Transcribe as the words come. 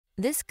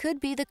This could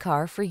be the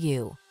car for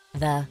you.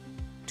 The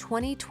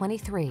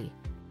 2023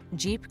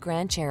 Jeep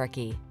Grand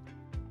Cherokee.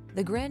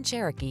 The Grand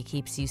Cherokee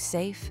keeps you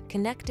safe,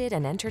 connected,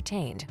 and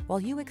entertained while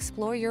you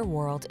explore your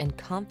world in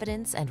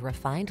confidence and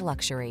refined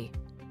luxury.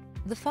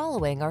 The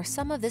following are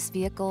some of this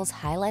vehicle's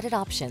highlighted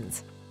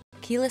options: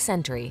 keyless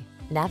entry,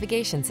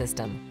 navigation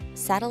system,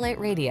 satellite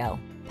radio,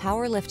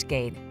 power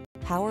liftgate,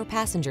 power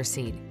passenger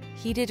seat,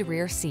 heated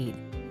rear seat,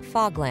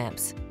 fog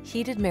lamps,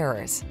 heated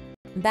mirrors,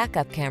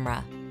 backup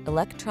camera,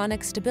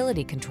 electronic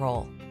stability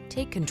control.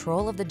 Take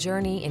control of the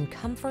journey in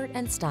comfort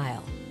and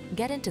style.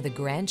 Get into the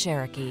Grand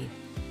Cherokee.